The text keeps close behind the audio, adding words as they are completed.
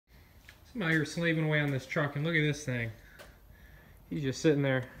I'm out here slaving away on this truck, and look at this thing. He's just sitting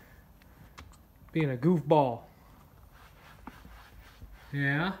there being a goofball.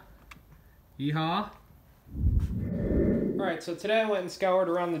 Yeah? Yeehaw? Alright, so today I went and scoured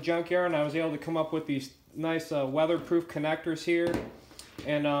around the junkyard, and I was able to come up with these nice weatherproof connectors here.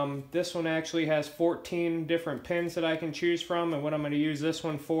 And this one actually has 14 different pins that I can choose from, and what I'm going to use this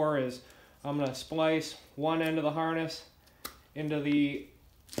one for is I'm going to splice one end of the harness into the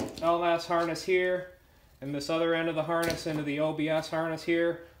LS harness here, and this other end of the harness into the OBS harness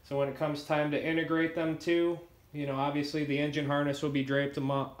here. So when it comes time to integrate them two, you know, obviously the engine harness will be draped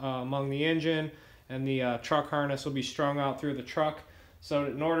among the engine, and the truck harness will be strung out through the truck. So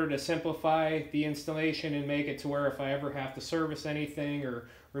in order to simplify the installation and make it to where if I ever have to service anything or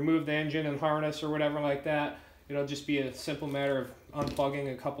remove the engine and harness or whatever like that, it'll just be a simple matter of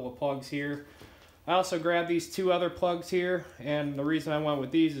unplugging a couple of plugs here. I also grabbed these two other plugs here, and the reason I went with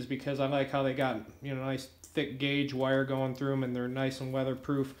these is because I like how they got, you know, nice thick gauge wire going through them, and they're nice and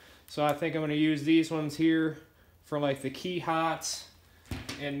weatherproof. So I think I'm going to use these ones here for like the key hots,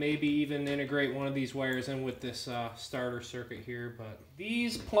 and maybe even integrate one of these wires in with this starter circuit here. But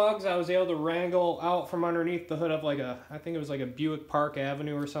these plugs I was able to wrangle out from underneath the hood of like a, I think it was like a Buick Park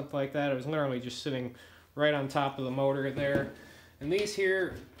Avenue or something like that. It was literally just sitting right on top of the motor there. And these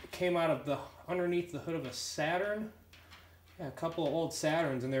here came out of the underneath the hood of a Saturn. Yeah, a couple of old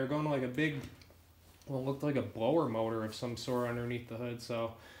Saturns, and they were going to like a big, well, it looked like a blower motor of some sort underneath the hood.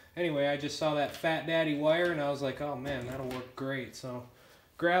 So anyway, I just saw that Fat Daddy wire, and I was like, oh man, that'll work great. So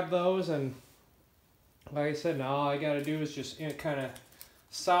grab those, and like I said, now all I got to do is just kind of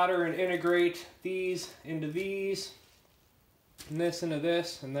solder and integrate these into these, and this into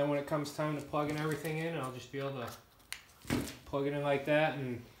this, and then when it comes time to plugging everything in, I'll just be able to plug it in like that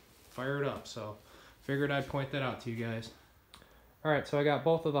and fire it up. So figured I'd point that out to you guys. Alright, so I got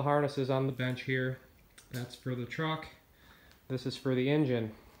both of the harnesses on the bench here. That's for the truck. This is for the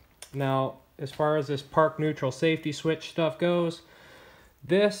engine. Now, as far as this park neutral safety switch stuff goes,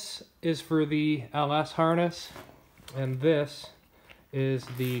 this is for the LS harness, and this is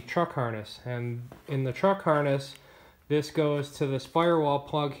the truck harness. And in the truck harness, this goes to this firewall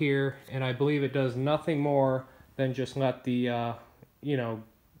plug here, and I believe it does nothing more than just let the you know,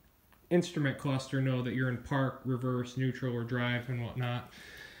 instrument cluster know that you're in park, reverse, neutral, or drive and whatnot.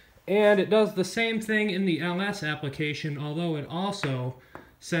 And it does the same thing in the LS application, although it also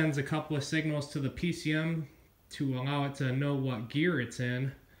sends a couple of signals to the PCM to allow it to know what gear it's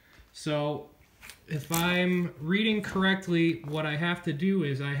in. So if I'm reading correctly, what I have to do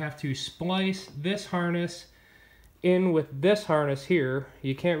is I have to splice this harness in with this harness here.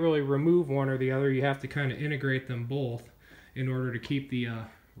 You can't really remove one or the other. You have to kind of integrate them both in order to keep the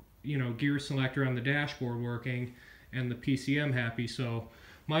you know, gear selector on the dashboard working and the PCM happy. So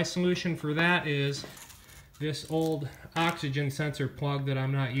my solution for that is this old oxygen sensor plug that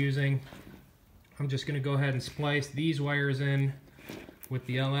I'm not using. I'm just going to go ahead and splice these wires in with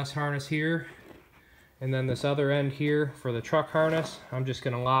the LS harness here, and then this other end here for the truck harness, I'm just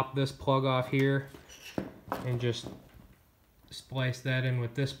going to lop this plug off here and just splice that in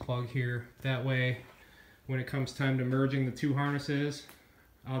with this plug here. That way when it comes time to merging the two harnesses,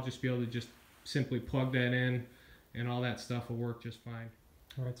 I'll just be able to just simply plug that in, and all that stuff will work just fine.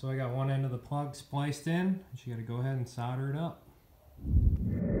 Alright, so I got one end of the plug spliced in. You got to go ahead and solder it up.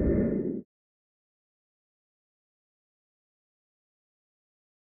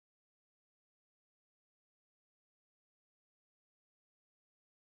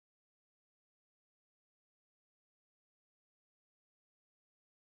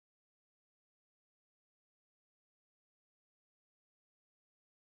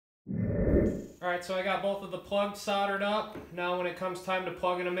 Alright, so I got both of the plugs soldered up. Now when it comes time to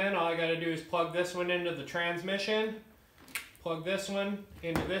plugging them in, all I got to do is plug this one into the transmission, plug this one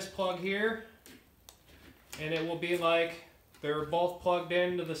into this plug here, and it will be like they're both plugged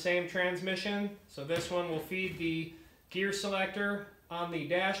into the same transmission. So this one will feed the gear selector on the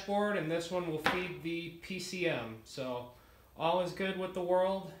dashboard, and this one will feed the PCM. So all is good with the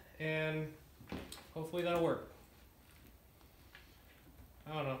world, and hopefully that'll work.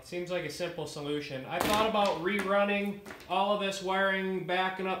 I don't know, it seems like a simple solution. I thought about rerunning all of this wiring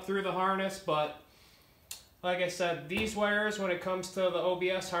backing up through the harness, but like I said, these wires, when it comes to the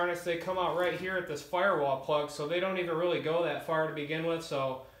OBS harness, they come out right here at this firewall plug, so they don't even really go that far to begin with.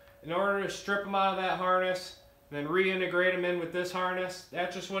 So in order to strip them out of that harness, then reintegrate them in with this harness,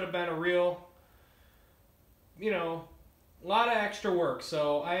 that just would have been a real, you know, a lot of extra work.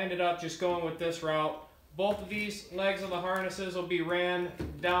 So I ended up just going with this route. Both of these legs of the harnesses will be ran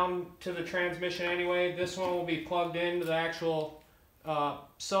down to the transmission anyway. This one will be plugged into the actual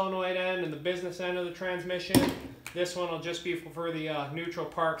solenoid end and the business end of the transmission. This one will just be for the neutral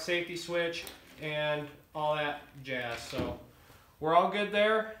park safety switch and all that jazz. So we're all good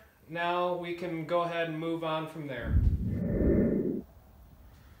there. Now we can go ahead and move on from there.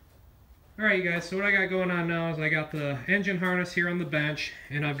 Alright, you guys, so what I got going on now is I got the engine harness here on the bench,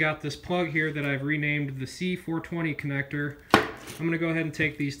 and I've got this plug here that I've renamed the C420 connector. I'm going to go ahead and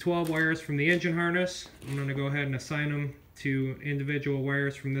take these 12 wires from the engine harness. I'm going to go ahead and assign them to individual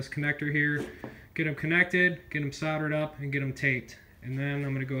wires from this connector here, get them connected, get them soldered up, and get them taped. And then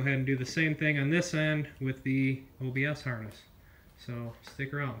I'm going to go ahead and do the same thing on this end with the OBS harness. So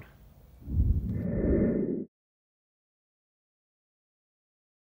stick around.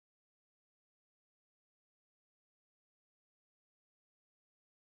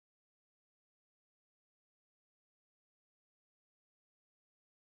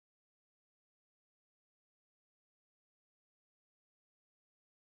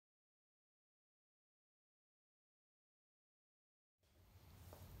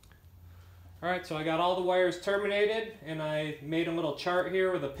 Alright, so I got all the wires terminated, and I made a little chart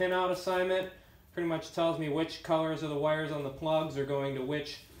here with a pinout assignment. Pretty much tells me which colors of the wires on the plugs are going to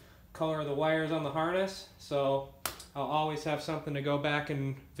which color of the wires on the harness. So I'll always have something to go back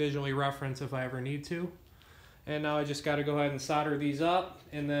and visually reference if I ever need to. And now I just got to go ahead and solder these up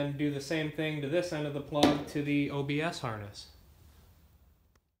and then do the same thing to this end of the plug to the OBS harness.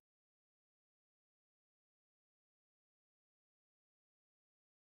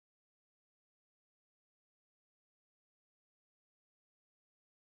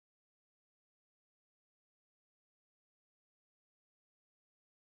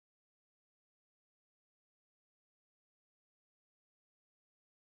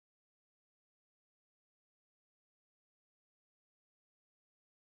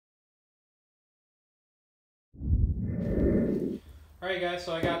 Alright guys,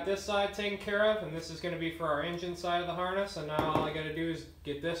 so I got this side taken care of, and this is going to be for our engine side of the harness, and now all I got to do is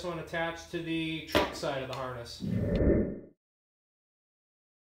get this one attached to the truck side of the harness.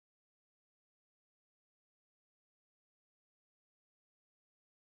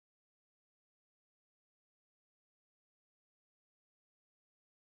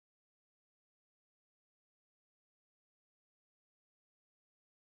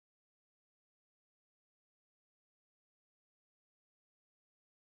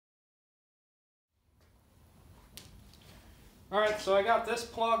 Alright, so I got this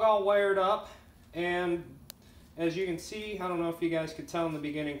plug all wired up, and as you can see, I don't know if you guys could tell in the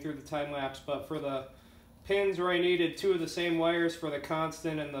beginning through the time lapse, but for the pins where I needed two of the same wires for the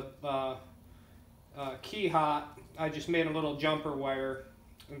constant and the key hot, I just made a little jumper wire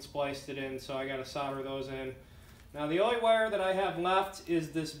and spliced it in, so I got to solder those in. Now the only wire that I have left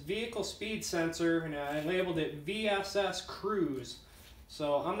is this vehicle speed sensor, and I labeled it VSS Cruise.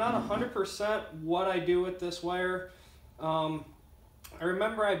 So I'm not 100% what I do with this wire. I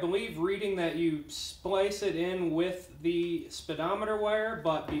remember, I believe, reading that you splice it in with the speedometer wire,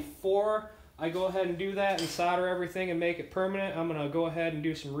 but before I go ahead and do that and solder everything and make it permanent, I'm going to go ahead and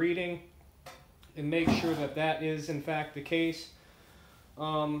do some reading and make sure that that is in fact the case.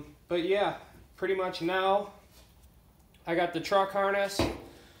 But yeah, pretty much now I got the truck harness.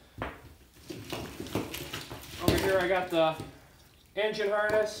 Over here I got the engine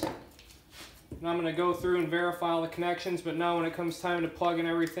harness. And I'm going to go through and verify all the connections, but now when it comes time to plugging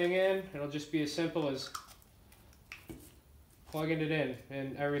everything in, it'll just be as simple as plugging it in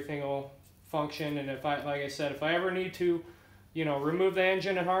and everything will function. And if like I said, if I ever need to, remove the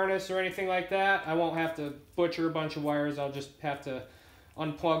engine and harness or anything like that, I won't have to butcher a bunch of wires. I'll just have to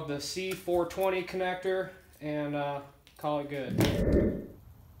unplug the C420 connector and call it good.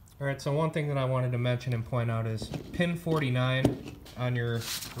 Alright, so one thing that I wanted to mention and point out is pin 49 on your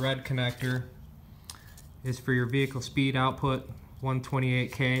red connector is for your vehicle speed output,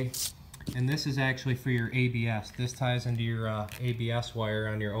 128K, and this is actually for your ABS. This ties into your ABS wire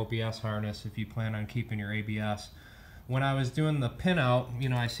on your OBS harness if you plan on keeping your ABS. When I was doing the pinout,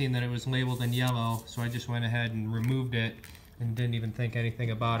 I seen that it was labeled in yellow, so I just went ahead and removed it and didn't even think anything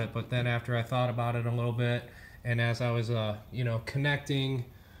about it. But then after I thought about it a little bit, and as I was connecting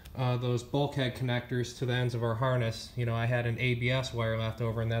those bulkhead connectors to the ends of our harness, I had an ABS wire left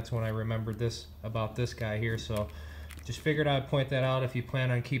over, and that's when I remembered this about this guy here. So just figured I'd point that out. If you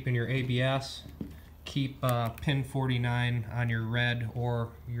plan on keeping your ABS, keep pin 49 on your red or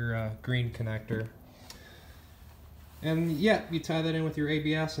your green connector. And yeah, you tie that in with your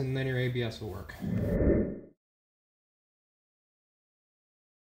ABS, and then your ABS will work.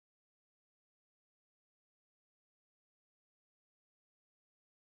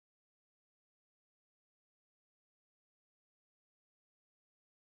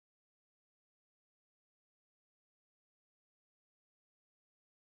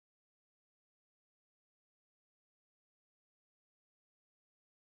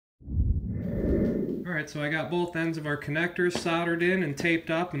 Alright, so I got both ends of our connectors soldered in and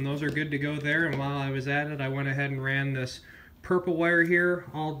taped up, and those are good to go there. And while I was at it, I went ahead and ran this purple wire here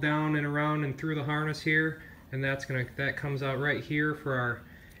all down and around and through the harness here, and that comes out right here for our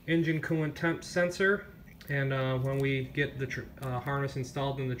engine coolant temp sensor. And when we get the harness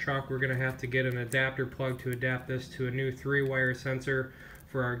installed in the truck, we're going to have to get an adapter plug to adapt this to a new 3-wire sensor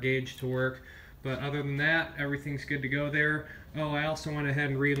for our gauge to work. But other than that, everything's good to go there. Oh, I also went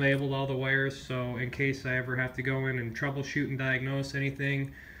ahead and relabeled all the wires, so in case I ever have to go in and troubleshoot and diagnose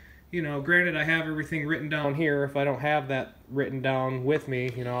anything, you know, granted I have everything written down here. If I don't have that written down with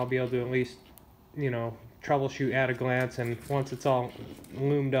me, you know, I'll be able to at least, you know, troubleshoot at a glance, and once it's all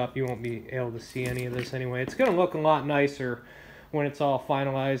loomed up, you won't be able to see any of this anyway. It's going to look a lot nicer when it's all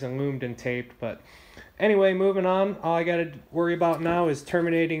finalized and loomed and taped, but anyway, moving on, all I got to worry about now is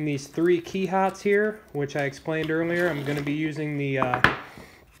terminating these 3 key hots here, which I explained earlier. I'm going to be using the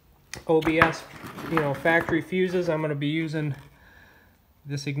OBS, you know, factory fuses. I'm going to be using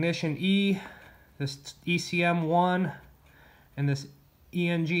this ignition E, this ECM 1, and this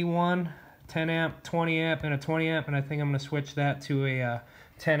ENG 1, 10 amp, 20 amp, and a 20 amp, and I think I'm going to switch that to a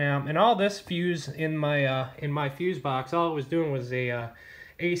 10 amp. And all this fuse in my fuse box, all it was doing was a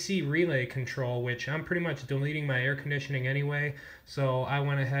AC relay control, which I'm pretty much deleting my air conditioning anyway, so I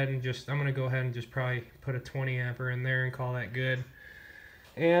went ahead and I'm going to go ahead and just probably put a 20 amper in there and call that good.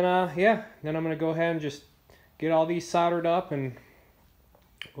 And yeah, then I'm going to go ahead and just get all these soldered up and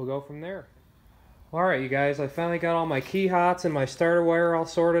we'll go from there. Alright you guys, I finally got all my key hots and my starter wire all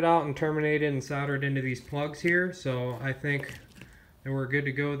sorted out and terminated and soldered into these plugs here, so I think that we're good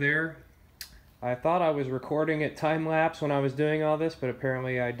to go there. I thought I was recording it time-lapse when I was doing all this, but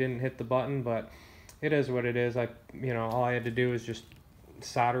apparently I didn't hit the button, but it is what it is. You know, all I had to do was just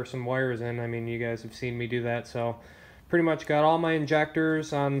solder some wires in. I mean, you guys have seen me do that, so pretty much got all my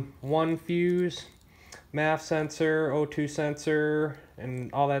injectors on one fuse, MAF sensor, O2 sensor,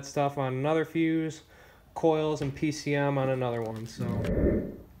 and all that stuff on another fuse, coils and PCM on another one. So,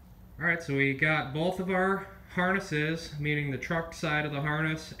 alright, so we got both of our harnesses, meaning the truck side of the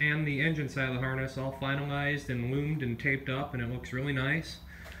harness and the engine side of the harness, all finalized and loomed and taped up, and it looks really nice.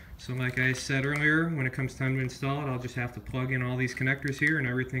 So like I said earlier, when it comes time to install it, I'll just have to plug in all these connectors here and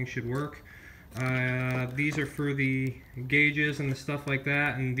everything should work. These are for the gauges and the stuff like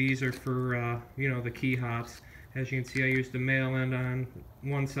that, and these are for you know, the key hots. As you can see, I used a male end on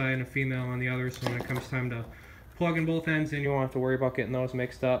one side and a female on the other, so when it comes time to plug in both ends, then you won't have to worry about getting those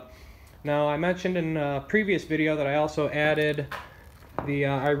mixed up. Now, I mentioned in a previous video that I also added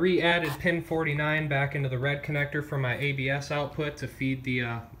I re-added pin 49 back into the red connector for my ABS output to feed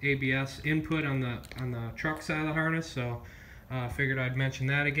the ABS input on the truck side of the harness, so I figured I'd mention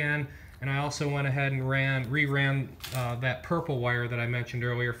that again. And I also went ahead and reran that purple wire that I mentioned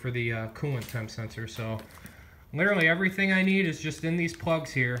earlier for the coolant temp sensor. So literally everything I need is just in these plugs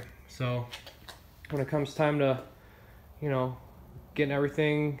here. So when it comes time to, you know, getting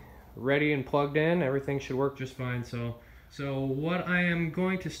everything ready and plugged in, everything should work just fine. So what I am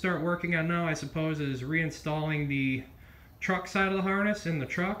going to start working on now, I suppose, is reinstalling the truck side of the harness in the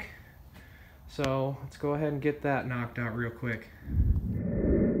truck. So let's go ahead and get that knocked out real quick.